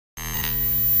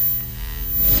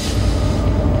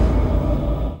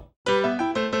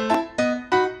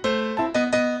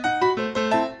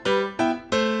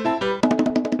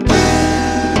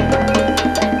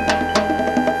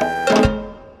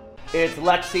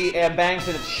Lexi and Banks,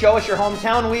 and it's Show Us Your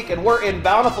Hometown Week, and we're in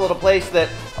Bountiful at a place that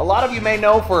a lot of you may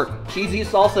know for cheesy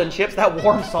salsa and chips. That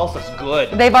warm salsa's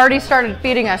good. They've already started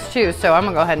feeding us too, so I'm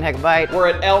gonna go ahead and take a bite. We're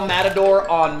at El Matador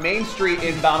on Main Street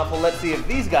in Bountiful. Let's see if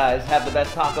these guys have the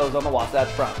best tacos on the Wasatch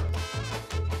Front.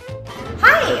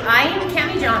 Hi, I am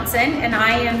Cammie Johnson, and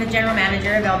I am the general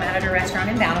manager of El Matador Restaurant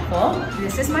in Bountiful.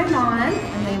 This is my mom.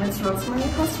 My name is Rosemary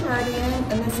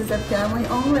Cosradian, and this is a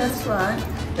family-owned restaurant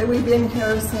that we've been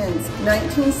here since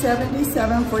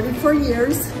 1977, 44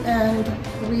 years, and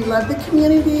we love the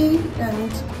community,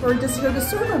 and we're just here to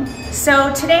serve them.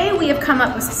 So today we have come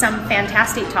up with some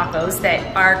fantastic tacos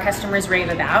that our customers rave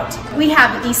about. We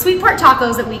have these sweet pork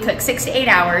tacos that we cook 6 to 8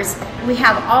 hours. We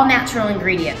have all natural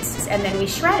ingredients, and then we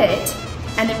shred it,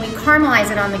 and then we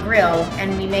caramelize it on the grill,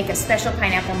 and we make a special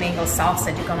pineapple mango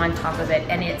salsa to go on top of it,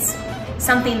 and it's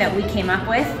something that we came up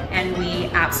with, and we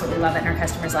absolutely love it, and our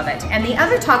customers love it. And the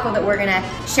other taco that we're gonna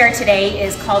share today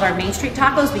is called our Main Street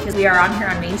tacos, because we are on here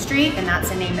on Main Street, and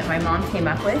that's a name that my mom came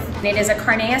up with. And it is a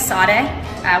carne asada.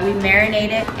 We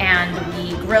marinate it and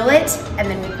we grill it, and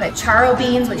then we put charro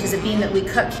beans, which is a bean that we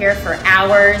cook here for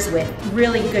hours with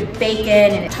really good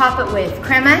bacon, and top it with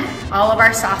crema. All of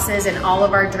our sauces and all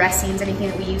of our dressings, anything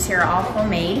that we use here are all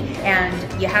homemade,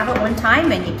 and you have it one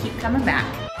time and you keep coming back.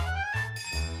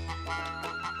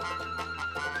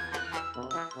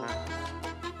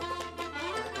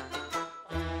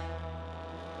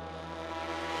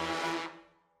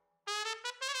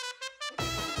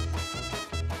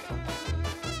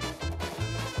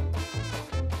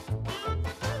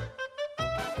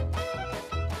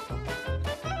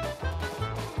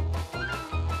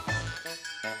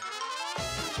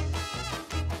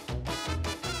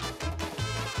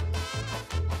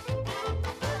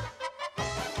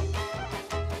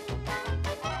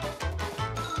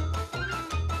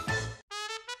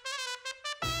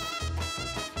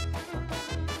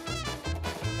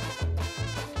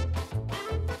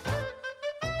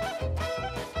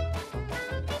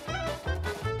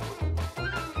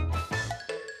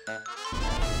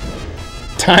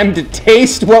 Time to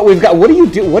taste what we've got. What do you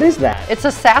do? What is that? It's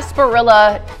a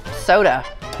sarsaparilla soda.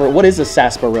 What is a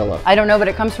sarsaparilla? I don't know, but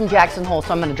it comes from Jackson Hole,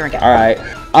 so I'm gonna drink it. All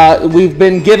right. We've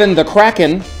been given the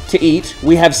Kraken to eat.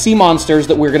 We have sea monsters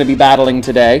that we're gonna be battling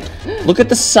today. Look at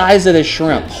the size of this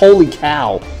shrimp. Holy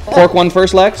cow. Pork one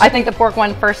first, Lex? I think the pork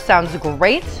one first sounds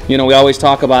great. You know, we always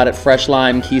talk about it, fresh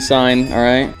lime, key sign, all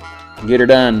right? Get her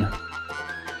done.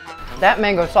 That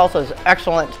mango salsa is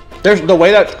excellent. There's the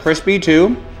way that's crispy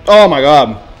too. Oh my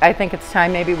God. I think it's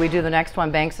time maybe we do the next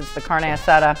one, Banks. It's the carne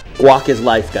asada. Guac is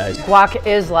life, guys. Guac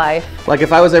is life. Like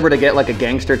if I was ever to get like a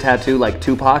gangster tattoo like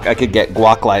Tupac, I could get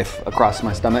guac life across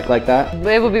my stomach like that.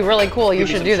 It would be really cool. You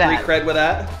should do that. Street cred with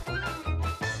that.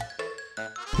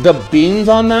 The beans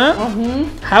on that?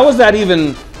 Mm-hmm. How is that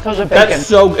even? Because of bacon. That's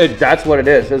so good. That's what it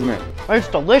is, isn't it? It's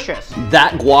delicious.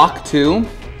 That guac too,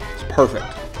 it's perfect.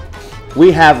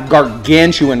 We have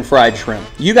gargantuan fried shrimp.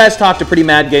 You guys talked a pretty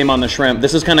mad game on the shrimp.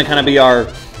 This is gonna kind of be our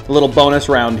little bonus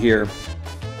round here.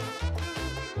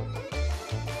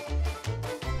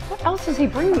 What else is he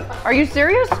bringing? Are you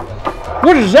serious?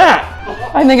 What is that?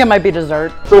 I think it might be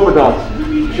dessert. Sopa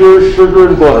dots, pure sugar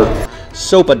and butter.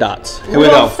 Sopa dots. Here we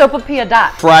go. Sopapilla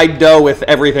dot. Fried dough with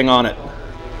everything on it.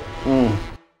 Mm.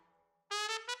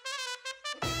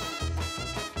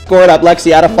 Score it up,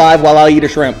 Lexi, out of 5 while I eat a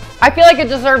shrimp. I feel like it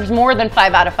deserves more than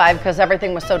 5 out of 5 because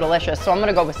everything was so delicious. So I'm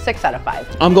gonna go with 6 out of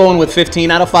 5. I'm going with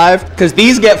 15 out of 5 because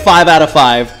these get 5 out of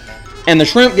 5 and the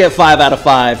shrimp get 5 out of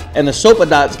 5 and the sopa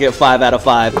dots get 5 out of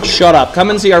 5. Shut up. Come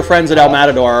and see our friends at El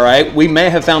Matador, all right? We may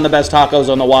have found the best tacos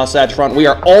on the Wasatch Front. We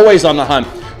are always on the hunt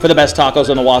for the best tacos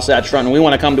on the Wasatch Front, and we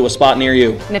want to come to a spot near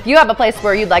you. And if you have a place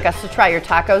where you'd like us to try your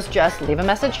tacos, just leave a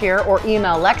message here or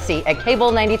email Lexi at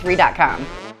cable93.com.